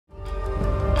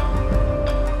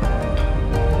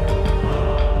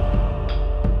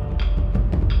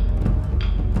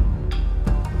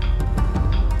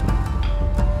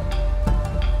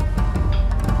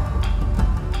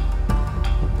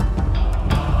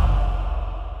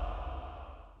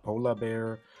polar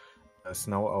bear, a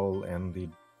snow owl, and the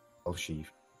elf sheep.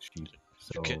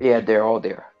 So Okay. Yeah, they're all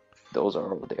there. Those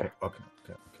are all there. okay.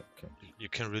 You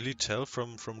can really tell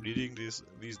from reading these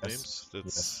Yes, names.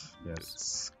 yes.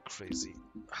 That's crazy.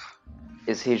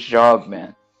 It's his job,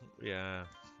 man. Yeah,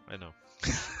 I know.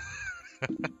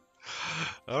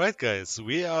 All right, guys,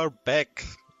 we are back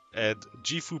at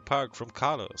Giyōfū Park from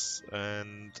Carlos,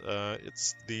 and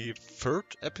it's the third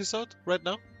episode right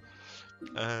now,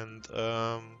 and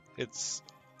it's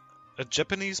a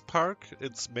Japanese park.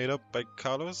 It's made up by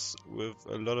Carlos with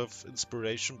a lot of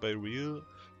inspiration by real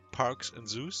parks and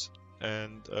zoos,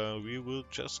 and we will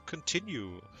just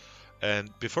continue. And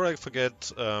before I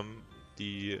forget,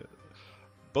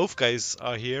 both guys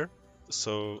are here.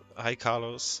 So hi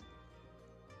Carlos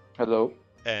Hello.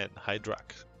 and hi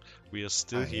Drac. We are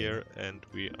still Hi. here and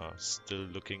we are still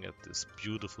looking at this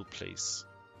beautiful place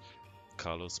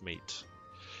Carlos made.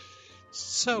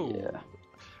 So Yeah.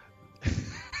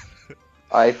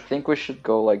 I think we should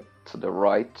go like to the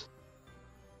right,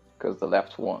 because the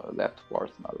left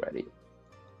part's not ready.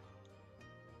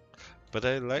 but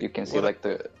I like You can see what like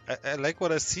the. I like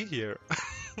what I see here.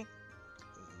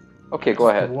 Okay, go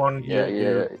The ahead. one Yeah,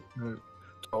 you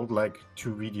told like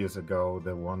 2 videos ago,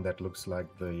 the one that looks like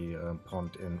the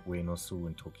pond in Ueno-su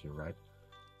in Tokyo, right?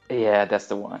 Yeah, that's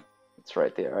the one. It's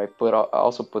right there. I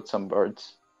also put some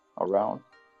birds around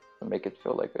to make it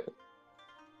feel like a.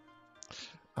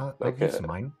 Are Like these a-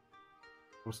 mine?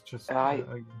 It was just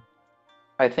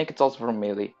I think it's also from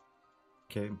Melee.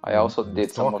 okay. I also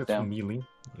did some Stalk of is them. melee,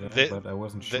 yeah, They- but I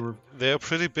wasn't they, sure. they are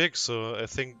pretty big, so I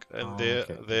think and Okay.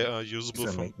 they are usable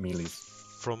These are from melees.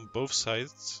 from both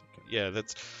sides. Yeah,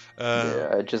 that's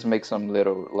Yeah, I just make some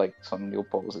little some new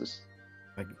poses.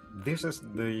 Like this is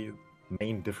the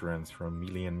main difference from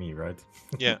melee and me, right?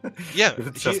 Yeah. Yeah, If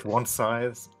it's just one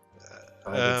size,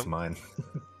 it's um, mine.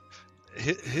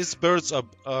 his birds are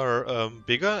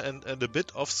bigger and a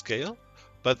bit off scale,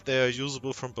 but they are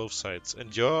usable from both sides.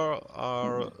 And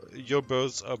your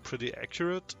birds are pretty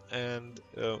accurate and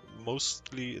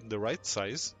mostly in the right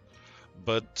size.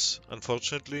 But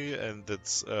unfortunately, and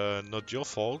that's not your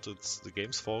fault, it's the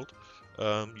game's fault,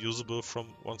 usable from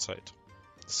one side.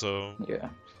 So Yeah.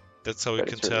 that's how you But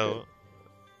can it's really tell. good.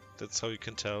 That's how you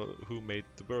can tell who made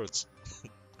the birds.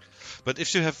 But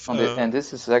if you have And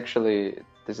this is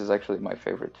actually my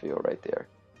favorite view right there,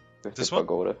 with This the one?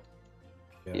 pagoda.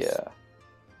 Yes,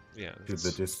 yeah, to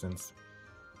the distance.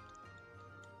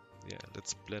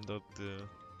 let's blend out the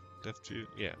left view.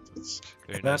 Yeah, that's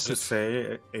very And I have nice. to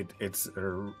say, it's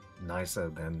nicer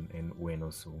than in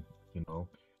Ueno-su. You know,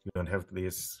 you don't have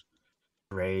these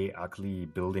gray, ugly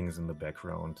buildings in the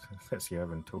background as you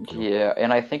have in Tokyo. Yeah,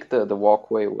 and I think the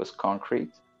walkway was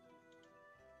concrete.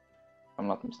 If I'm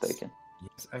not mistaken.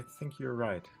 Yes, I think you're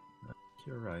right.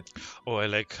 You're right. Oh, I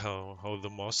like how the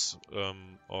moss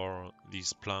or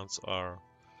these plants are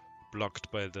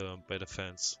blocked by the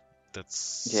fence.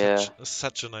 That's Yeah.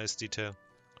 such a nice detail.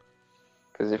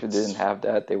 Because if you didn't have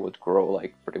that, they would grow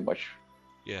like pretty much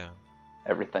Yeah,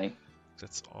 everything.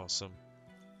 that's awesome.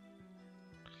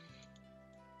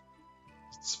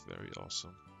 It's very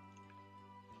awesome.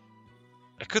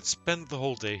 I could spend the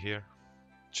whole day here,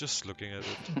 just looking at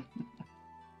it.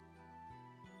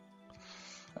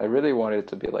 I really wanted it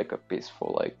to be like a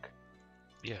peaceful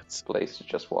Yeah, it's place to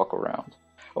just walk around.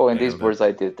 Oh, and Yeah, these that- birds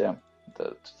I did them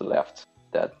to the left.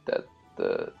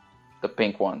 The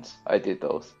pink ones. I did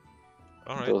those.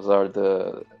 all right. Those are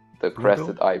the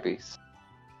crested ibis.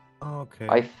 Oh, okay.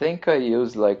 I think I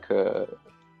used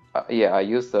I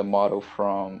used the model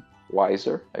from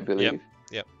Wiser, I believe.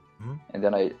 Yep. Mhm. And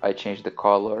then I changed the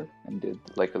color and did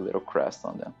like a little crest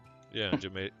on them. Yeah, and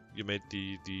you made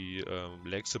the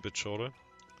legs a bit shorter.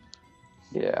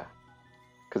 Yeah,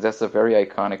 because that's a very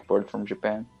iconic bird from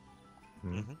Japan,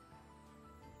 Mhm.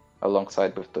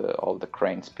 alongside with all the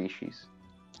crane species.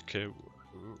 Okay,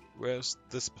 where's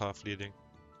this path leading?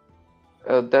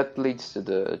 That leads to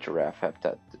the giraffe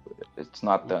habitat. It's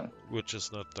not done. Which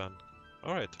is not done.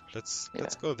 All right, let's Yeah.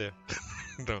 go there.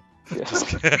 No, Yeah. just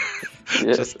kidding.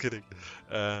 Yeah. Just kidding.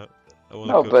 I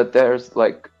wanna No, go. but there's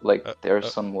there's uh,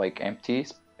 some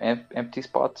empty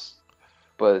spots,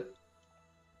 but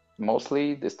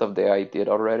mostly the stuff that I did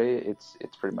already, it's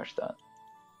pretty much done.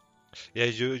 Yeah,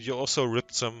 you also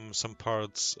ripped some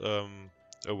parts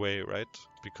away, right?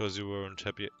 Because you weren't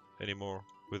happy anymore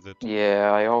with it.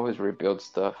 Yeah, I always rebuild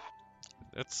stuff.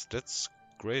 That's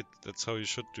great. That's how you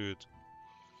should do it.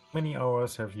 How many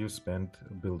hours have you spent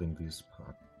building this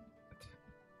part?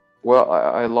 Well,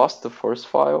 I lost the first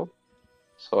file,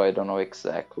 so I don't know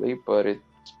exactly, but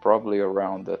it's probably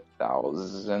around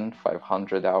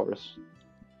 1,500 hours.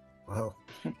 Well,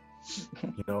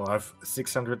 You know, I've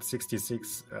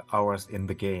 666 hours in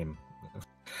the game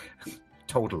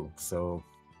total. So.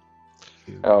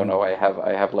 Oh no, I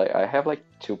have like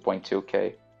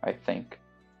 2.2k, I think.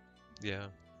 Yeah,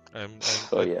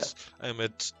 So yeah. I'm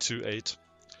at 2.8.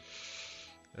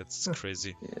 That's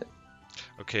crazy. Yeah.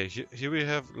 Okay, here we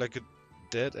have like a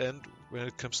dead end when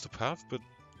it comes to path, but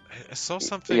I saw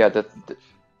something. Yeah, I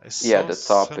yeah, saw the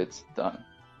top some. it's done.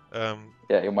 Um,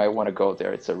 Yeah, you might want to go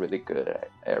there. It's a really good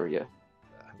area.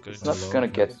 I'm going It's to. not love gonna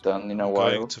that. get done in a I'm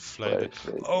while, going to fly but there. it's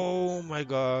really good. Oh my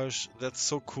gosh, that's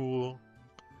so cool.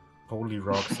 Holy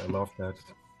rocks, I love that.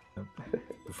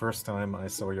 The first time I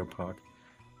saw your park.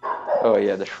 Oh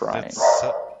yeah, the shrine.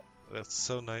 That's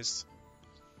so nice.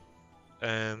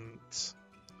 And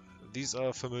these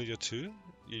are familiar too?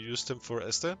 You used them for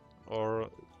Esther? Or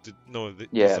these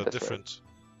Yeah, are that's different.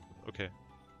 Okay.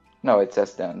 No, it's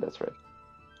S-down, that's right.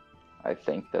 I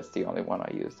think that's the only one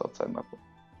I used outside my book.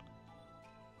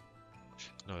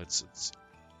 No, it's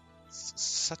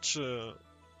such a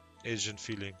Asian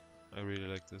feeling. I really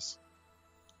like this.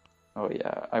 Oh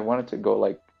yeah, I wanted to go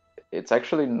like, it's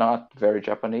actually not very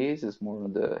Japanese, it's more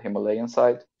on the Himalayan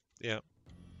side. Yeah.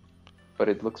 But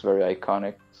it looks very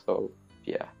iconic, so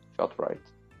yeah, felt right.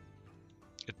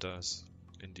 It does,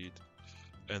 indeed.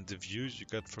 And the view you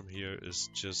got from here is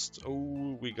just,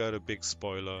 oh, we got a big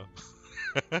spoiler.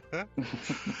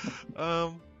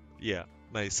 Yeah,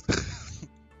 nice.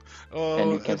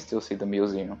 And you Oh, can still see the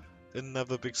museum.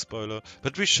 another big spoiler.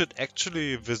 But we should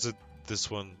actually visit this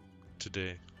one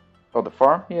today. Oh, the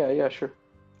farm? Yeah, sure.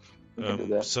 We can do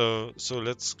that. So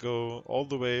let's go all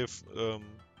the way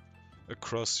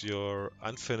across your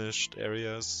unfinished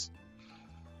areas.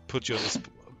 Put you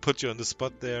on the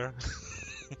spot there.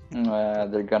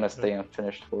 They're gonna stay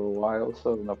unfinished for a while,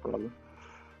 so no problem.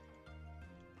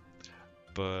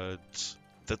 But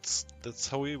that's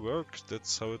how we work.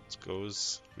 That's how it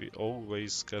goes. We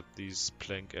always got these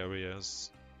blank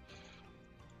areas.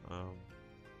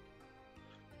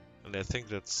 And I think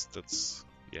that's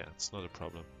yeah, it's not a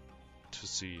problem to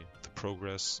see the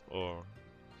progress or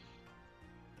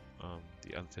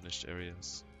the unfinished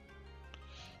areas.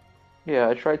 Yeah,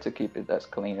 I try to keep it as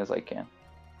clean as I can.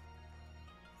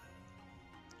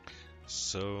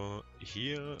 So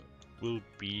here will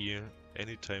be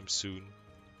anytime soon.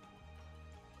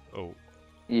 Oh.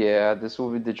 Yeah, this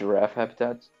will be the giraffe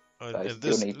habitat. And, I and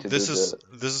still this need to this do is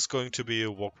the... this is going to be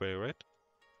a walkway, right?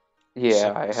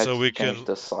 Yeah, I had so to we change can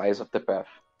the size of the path.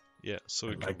 yeah, so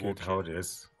we I can like walk it how here. it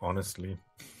is, honestly.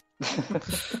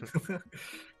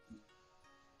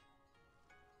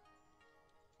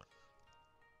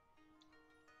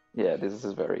 Yeah, this is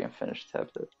a very unfinished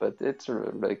habitat, but it's a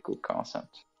really cool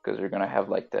concept because you're gonna have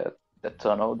like the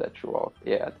tunnel that you walk.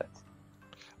 Yeah, that's...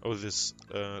 Oh, this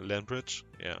land bridge?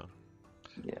 Yeah.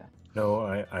 Yeah. No,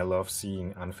 I love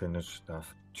seeing unfinished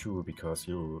stuff too, because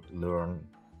you learn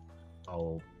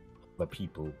how the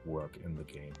people work in the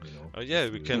game, you know. Oh yeah,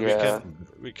 If we you can Yeah.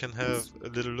 we can have a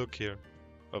little look here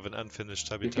of an unfinished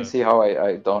You habitat. can see how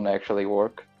I don't actually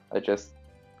work. I just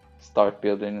start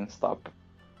building and stop.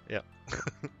 Yeah.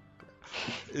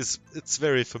 It's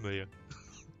very familiar.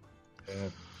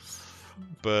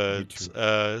 But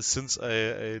since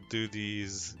I do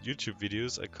these YouTube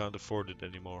videos, I can't afford it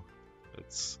anymore.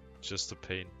 It's just a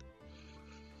pain.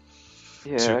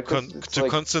 Yeah,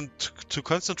 To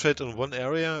concentrate on one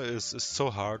area is so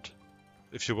hard.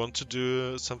 If you want to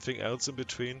do something else in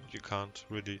between, you can't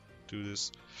really do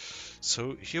this.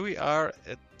 So here we are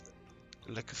at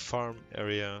like a farm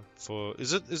area for.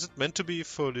 Is it meant to be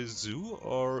for the zoo,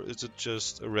 or is it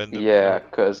just a random yeah,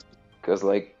 area? cause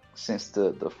like since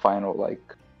the final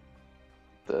like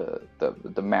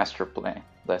the master plan,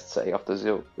 let's say, of the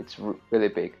zoo, it's really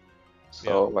big,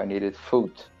 so I needed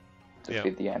food to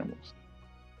feed the animals.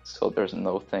 So there's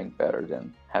no thing better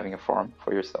than having a farm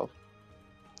for yourself.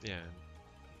 Yeah,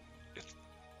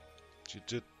 you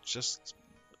did just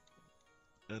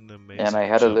an amazing And I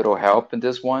had a job. little help in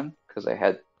this one because I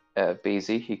had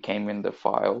Basie. He came in the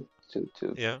file to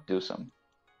do some,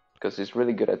 because he's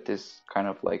really good at this kind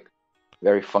of like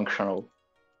very functional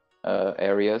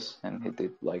areas, and he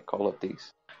did like all of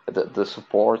these. The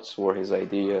supports were his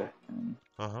idea, and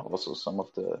also some of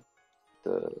the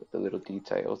little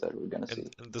details that we're gonna see.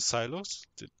 And the silos?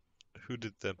 Who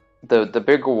did them? The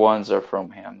bigger ones are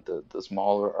from him. The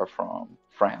smaller are from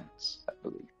France, I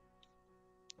believe.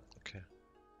 Okay.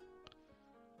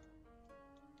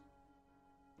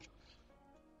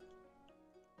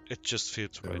 It just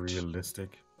feels right. Realistic.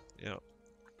 Yeah.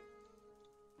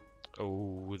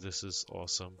 Oh, this is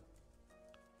awesome.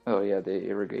 Oh yeah, the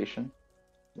irrigation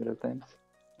little things.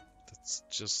 That's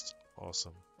just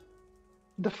awesome.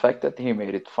 The fact that he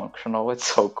made it functional, it's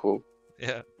so cool.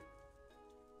 Yeah.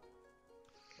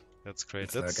 That's great.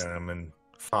 It's like I'm in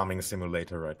farming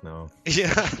simulator right now.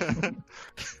 Yeah.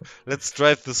 Let's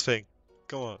drive this thing.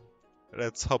 Come on.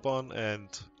 Let's hop on and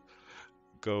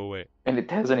go away. And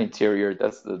it has an interior.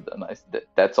 That's the nice.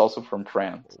 That's also from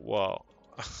France. Wow.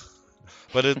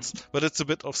 but it's a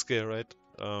bit off scale, right?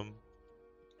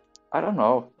 I don't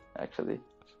know, actually.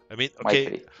 I mean,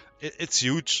 okay, it's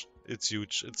huge. It's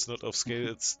huge. It's not off scale.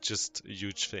 It's just a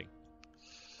huge thing.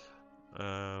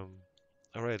 All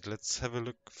right, let's have a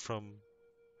look from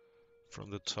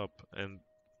the top, and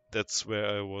that's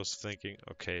where I was thinking,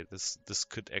 okay, this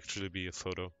could actually be a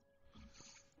photo.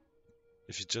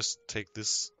 If you just take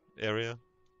this area.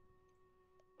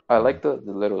 I like the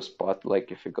little spot,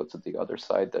 like if you go to the other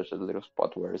side, there's a little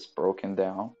spot where it's broken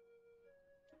down.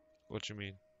 What do you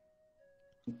mean?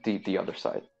 The other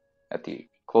side,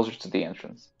 closer to the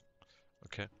entrance.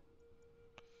 Okay.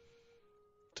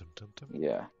 Dum, dum, dum.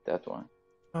 Yeah, that one.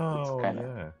 Oh,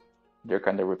 yeah. They're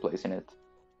kind of replacing it.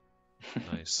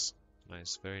 Nice,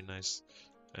 very nice.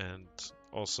 And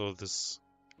also this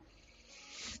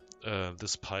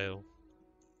pile.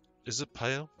 Is it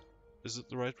pile? Is it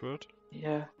the right word?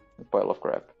 Yeah, a pile of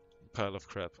crap. Pile of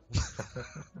crap.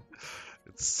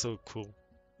 It's so cool.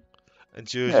 And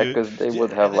because they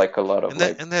would have like a lot of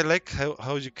and I like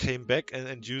how you came back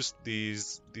and used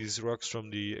these rocks from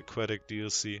the aquatic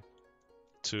DLC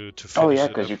to finish Oh yeah, it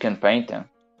because up. you can paint them,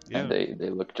 Yeah. and they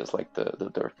look just like the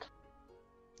dirt.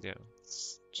 Yeah,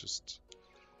 it's just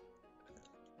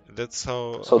that's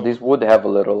how. So these would have a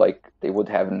little they would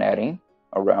have netting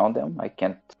around them. I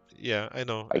can't. Yeah, I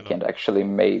know. I can't actually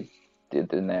make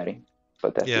the netting,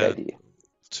 but that's the idea.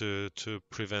 To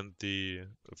prevent the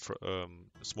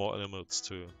small animals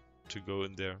to go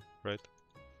in there, right?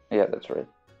 Yeah, that's right.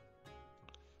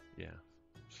 Yeah.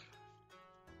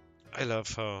 I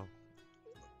love how.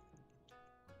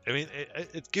 I mean,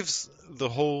 it gives the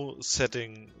whole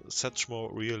setting such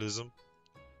more realism.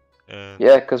 And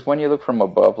yeah, because when you look from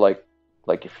above, like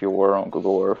if you were on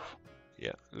Google Earth,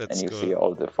 yeah, and you see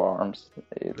all the farms,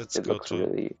 it looks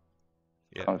really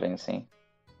convincing.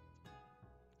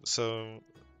 So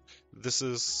this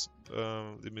is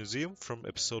the museum from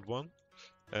episode 1,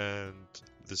 and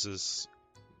this is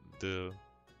the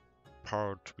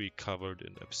part we covered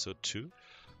in episode 2,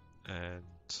 and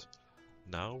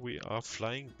now we are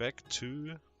flying back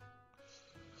to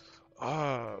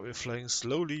we're flying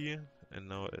slowly and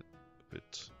now a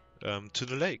bit to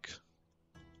the lake.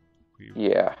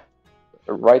 Yeah,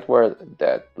 right where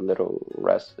that little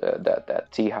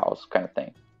that tea house kind of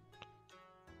thing.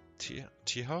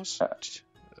 Tea house?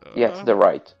 Yeah, to the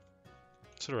right.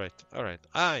 To the right. All right.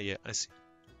 Yeah, I see.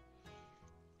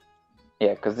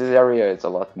 Yeah, because this area is a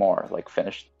lot more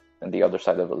finished than the other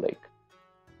side of the lake.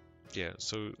 Yeah,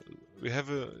 so we had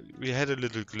a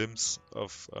little glimpse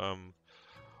of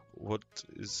what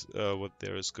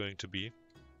there is going to be,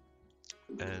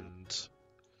 and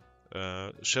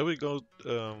shall we go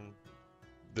on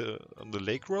the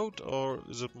lake road, or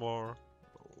is it more?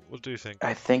 What do you think?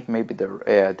 I think maybe the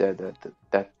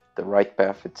right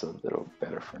path. It's a little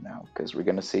better for now because we're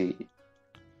gonna see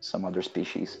some other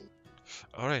species.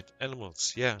 All right,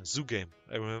 animals. Yeah, zoo game.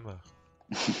 I remember.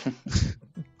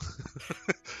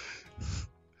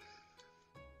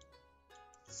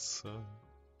 So,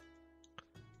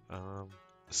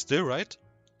 still right?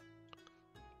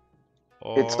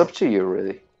 It's up to you,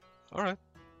 really. All right.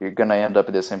 You're gonna end up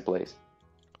at the same place.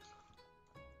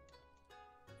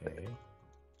 Okay.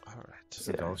 All right. Is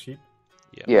it Doll Sheep?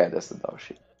 Yeah. Yeah, that's the Doll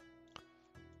Sheep.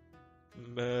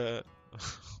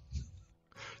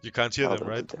 You can't hear them,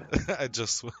 right? I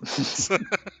just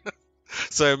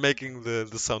so I'm making the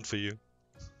sound for you.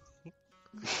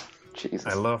 Jesus.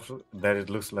 I love that it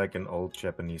looks like an old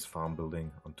Japanese farm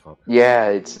building on top. Yeah,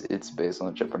 it's based on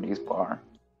a Japanese barn.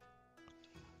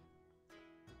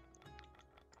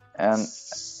 And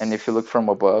if you look from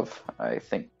above, I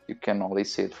think you can only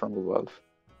see it from above.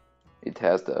 It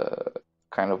has the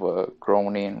kind of a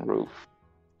grown-in roof.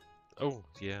 Oh,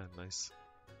 yeah, nice.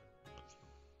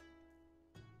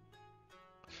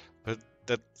 But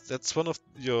that's one of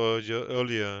your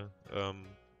earlier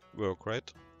work,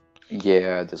 right?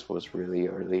 Yeah, this was really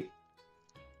early.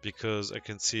 Because I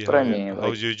can see but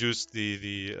how you use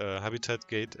the habitat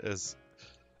gate as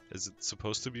it's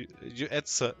supposed to be. You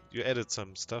added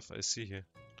some stuff. I see here.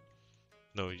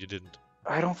 No, you didn't.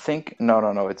 I don't think.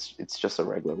 No. It's just a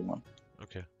regular one.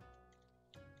 Okay.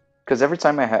 Because every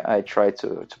time I try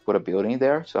to put a building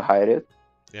there to hide it,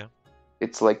 yeah,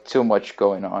 it's like too much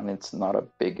going on. It's not a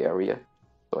big area,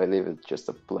 so I leave it just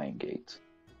a plain gate.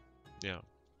 Yeah.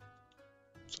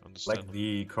 understandable. Like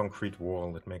the concrete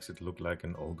wall, it makes it look like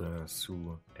an older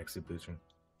zoo exhibition.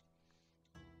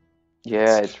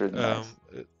 Yeah, it's really nice.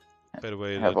 By the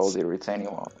way, have all the retaining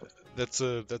wall. That's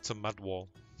a mud wall,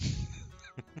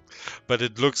 but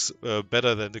it looks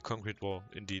better than the concrete wall,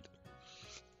 indeed.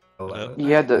 Well,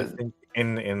 yeah, I think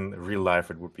in real life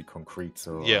it would be concrete,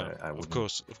 so yeah, I wouldn't.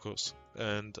 of course,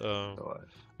 and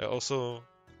I also,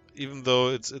 even though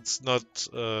it's not,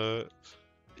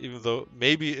 even though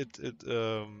maybe it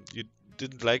you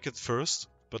didn't like it first,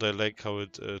 but I like how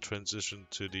it transitioned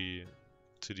to the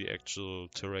actual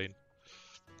terrain.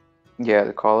 Yeah,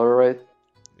 the color, right?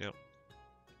 Yeah.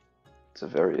 It's a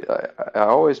very. I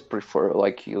always prefer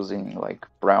like using like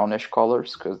brownish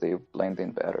colors because they blend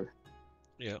in better.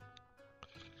 Yeah.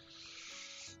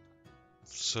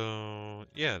 So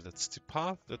yeah, that's the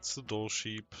path. That's the door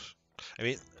sheep. I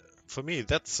mean, for me,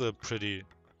 that's a pretty.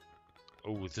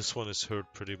 Oh, this one is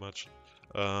hurt pretty much.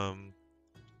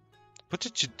 What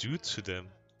did you do to them?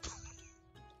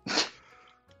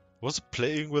 Was it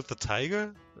playing with the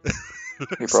tiger?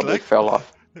 He probably fell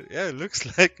off. Yeah, it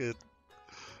looks like it.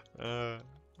 Oh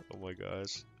my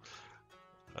gosh.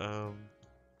 For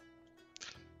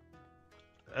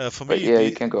but me, yeah,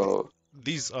 you can go.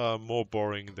 These are more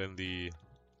boring than the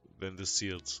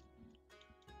seals.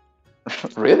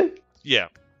 Really? Yeah.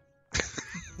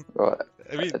 Well,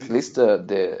 I mean, at least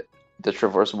the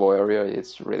traversable area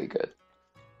is really good.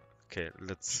 Okay,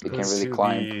 let's. You can really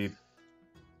climb.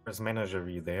 As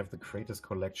menagerie, they have the greatest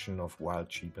collection of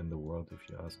wild sheep in the world. If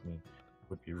you ask me,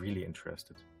 would be really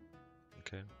interested.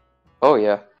 Okay. Oh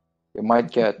yeah, you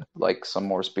might get like some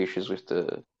more species with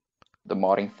the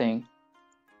modding thing.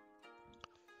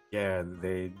 Yeah,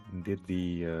 they did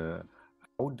the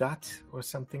Audat or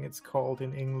something it's called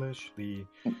in English.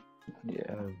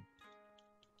 Yeah.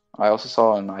 I also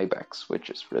saw an ibex, which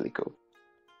is really cool.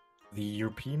 The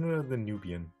European or the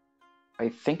Nubian? I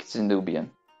think it's a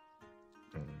Nubian.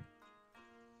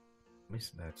 Miss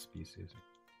that species.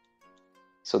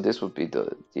 So this would be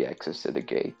the access to the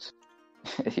gate.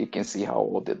 You can see how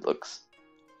old it looks.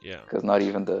 Yeah. Because not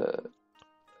even the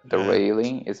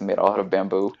railing is made out of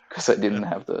bamboo. Because I didn't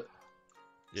have the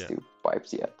steel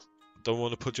pipes yet. Don't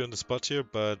want to put you on the spot here,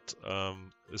 but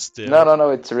is there? No.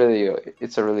 It's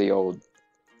a really old.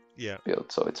 Yeah.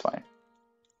 Build, so it's fine.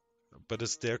 But a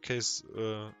staircase,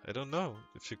 I don't know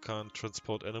if you can't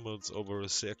transport animals over a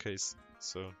staircase.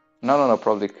 So. No,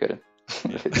 probably couldn't.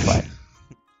 Yeah. It's fine.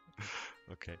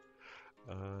 Okay.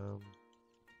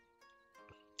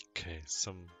 Okay.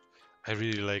 I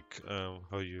really like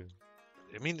how you.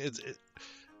 I mean,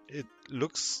 it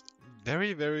looks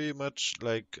very, very much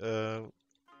like.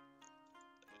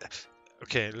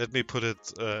 Okay, let me put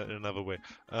it in another way.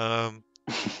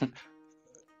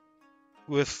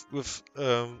 With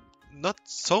not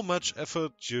so much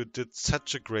effort, you did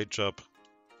such a great job.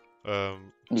 To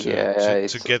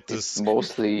get this.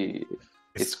 Mostly,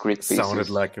 it's grid pieces. Sounded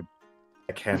like a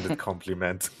backhanded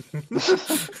compliment.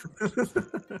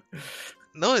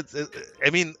 No, I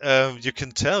mean, you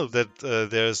can tell that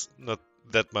there's not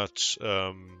that much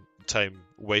time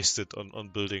wasted on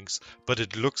buildings, but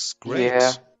it looks great.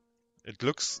 Yeah. It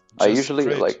looks. I usually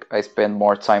great. I spend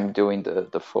more time doing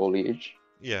the foliage.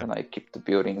 Yeah. And I keep the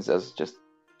buildings as just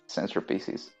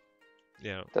centerpieces.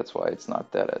 Yeah. That's why it's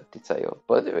not that detailed,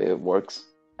 but it works.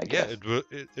 I guess.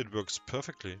 Yeah, it works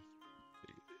perfectly.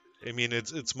 I mean,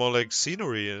 it's more like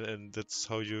scenery, and that's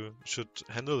how you should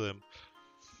handle them.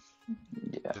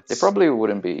 Yeah, they probably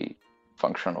wouldn't be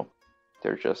functional.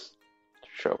 They're just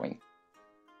showing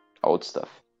old stuff.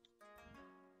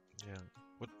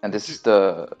 Yeah. And this is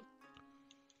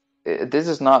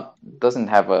this doesn't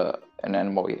have an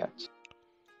animal yet.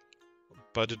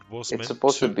 But it was. It's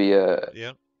supposed to be a.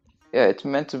 Yeah. Yeah, it's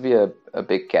meant to be a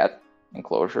big cat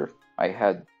enclosure. I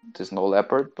had the snow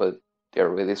leopard, but they're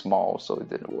really small, so it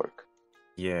didn't work.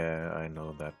 Yeah, I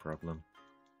know that problem.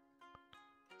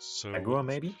 So. Jaguar,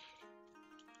 maybe?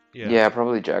 Yeah,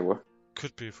 probably jaguar.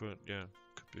 Could be for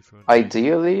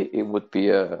Ideally, it would be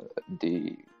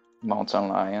the mountain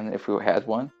lion if we had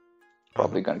one.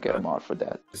 Probably gonna get a mod for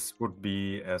that. This would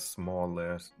be as small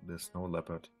as the snow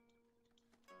leopard.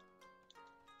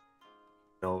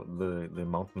 No, the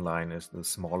mountain lion is the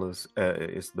smallest,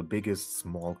 is the biggest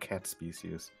small cat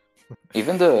species.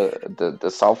 Even the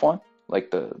south one,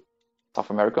 like the South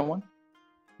American one.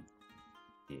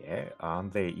 Yeah,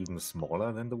 aren't they even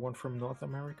smaller than the one from North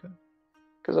America?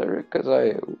 Because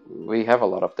we have a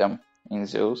lot of them in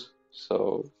zoos,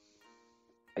 so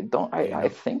I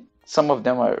think some of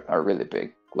them are really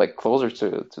big, like closer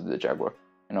to the jaguar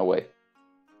in a way.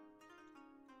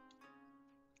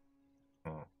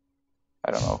 I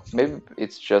don't know. Maybe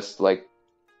it's just like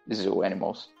zoo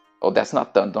animals. Oh, that's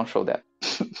not done. Don't show that.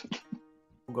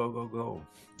 Go.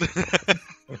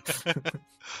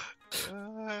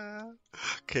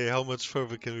 Okay, how much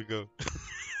further can we go?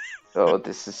 Oh,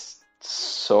 this is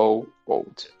so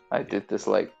old. I did this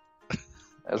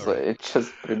it's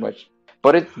just pretty much.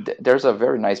 But there's a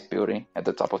very nice building at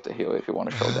the top of the hill. If you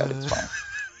want to show that, it's fine.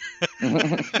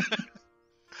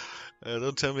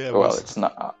 Don't tell me I Well, was it's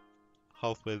not.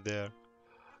 halfway there.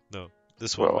 No,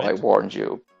 this one, Well, right? I warned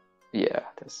you. Yeah,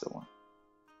 that's the one.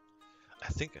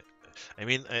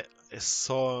 I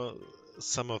saw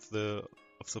some of the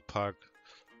park,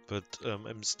 but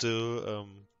I'm still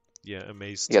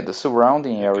amazed. Yeah, the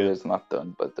surrounding area is not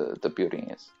done, but the building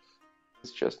is.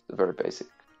 It's just very basic,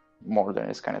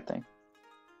 modernist kind of thing.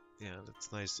 Yeah,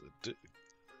 that's nice.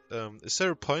 Is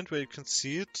there a point where you can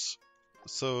see it?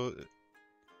 So.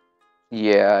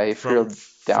 Yeah, if you're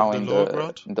down in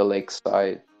the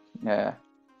lakeside, yeah,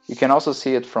 you can also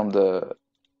see it from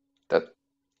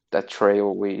that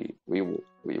trail we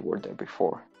were there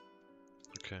before.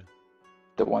 Okay.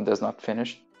 The one that's not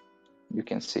finished, you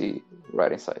can see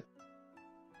right inside.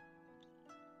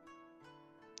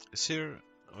 Is here?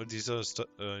 Oh, these are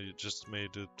you just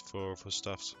made it for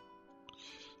stuffs.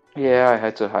 Yeah, I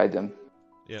had to hide them.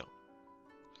 Yeah.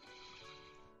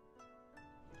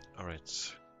 All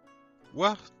right.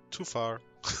 Well, too far,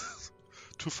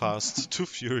 too fast, too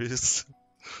furious.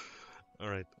 All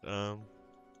right.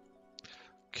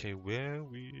 Okay, where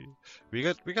we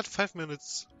got 5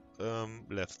 minutes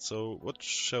left. So what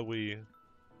shall we?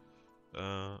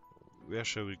 Where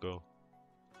shall we go?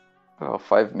 Well,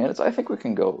 5 minutes. I think we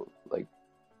can go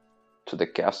to the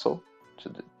castle,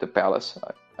 to the palace.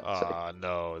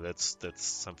 No, that's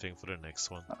something for the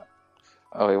next one.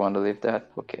 Oh, you want to leave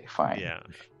that? Okay, fine. Yeah.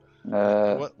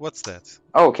 What's that?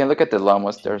 Oh, we can look at the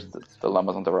llamas. There's the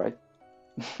llamas on the right.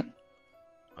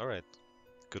 All right,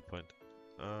 good point.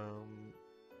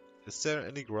 Is there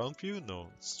any ground view? No,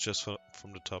 it's just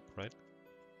from the top, right?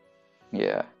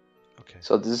 Yeah. Okay.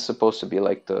 So this is supposed to be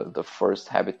like the first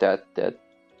habitat that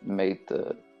made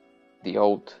the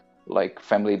old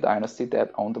family dynasty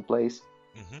that owned the place.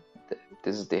 Mm-hmm.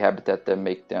 This is the habitat that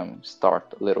make them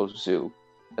start a little zoo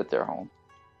at their home.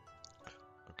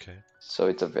 Okay. So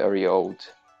it's a very old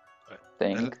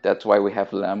thing. That's why we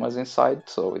have llamas inside.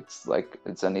 So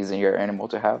it's an easier animal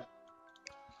to have.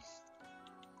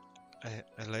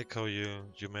 I like how you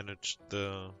managed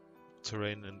the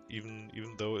terrain, and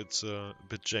even though it's a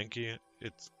bit janky,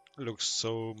 it looks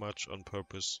so much on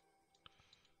purpose.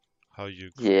 How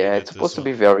you Yeah, it's supposed to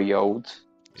be very old,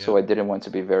 so I didn't want to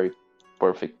be very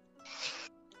perfect.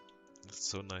 That's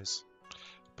so nice.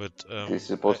 But this is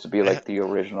supposed to be the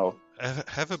original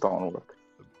stonework.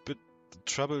 A bit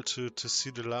trouble to see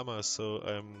the llama, so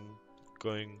I'm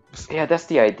going. Yeah, that's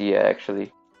the idea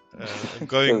actually. I'm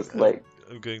going.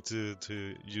 I'm going to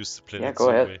use the planet. Yeah, go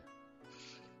ahead. Way.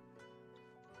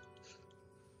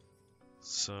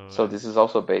 So this is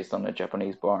also based on a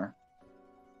Japanese barn.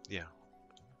 Yeah.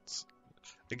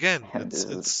 It's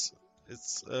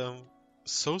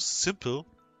so simple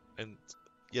and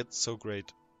yet so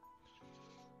great.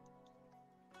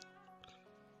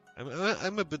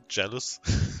 I'm a bit jealous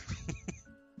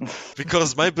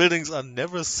because my buildings are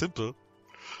never simple.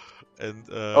 And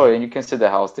and you can see the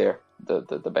house there,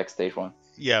 the backstage one.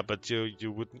 Yeah, but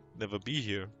you would never be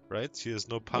here, right? Here's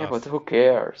no path. Yeah, but who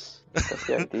cares? That's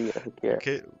the idea. Who cares?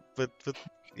 Okay, but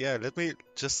yeah, let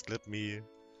me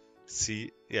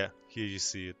see. Yeah, here you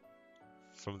see it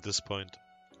from this point.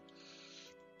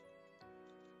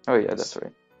 Oh yeah, that's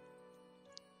right.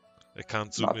 I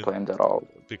can't zoom not in planned at all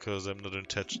because I'm not in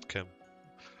attached cam.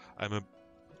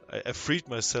 I freed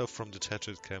myself from the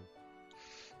attached cam.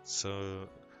 So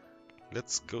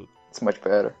let's go. It's much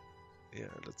better. Yeah,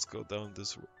 let's go down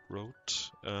this road.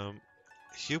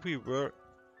 Here we were.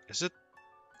 Is it?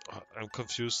 Oh, I'm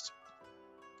confused.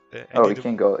 We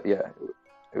can go. Yeah,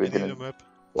 we didn't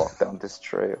walk down this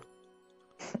trail.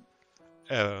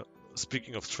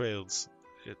 Speaking of trails,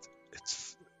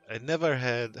 it's. I never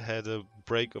had a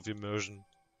break of immersion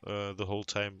the whole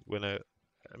time. I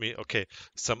mean, okay,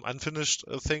 some unfinished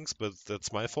things, but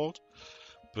that's my fault.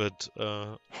 But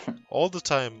all the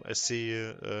time I see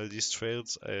these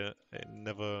trails, I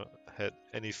never had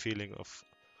any feeling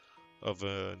of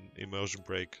an immersion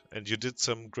break. And you did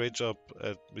some great job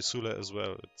at Missoula as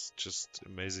well. It's just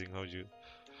amazing how you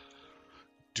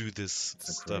do this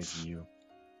stuff. Great view.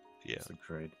 Yeah, it's a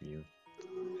great view.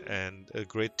 And a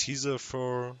great teaser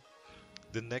for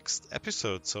the next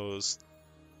episode. So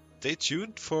stay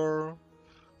tuned for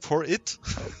it.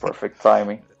 Perfect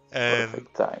timing. And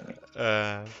perfect timing.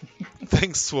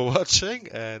 Thanks for watching,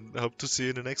 and hope to see you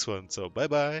in the next one. So bye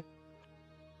bye.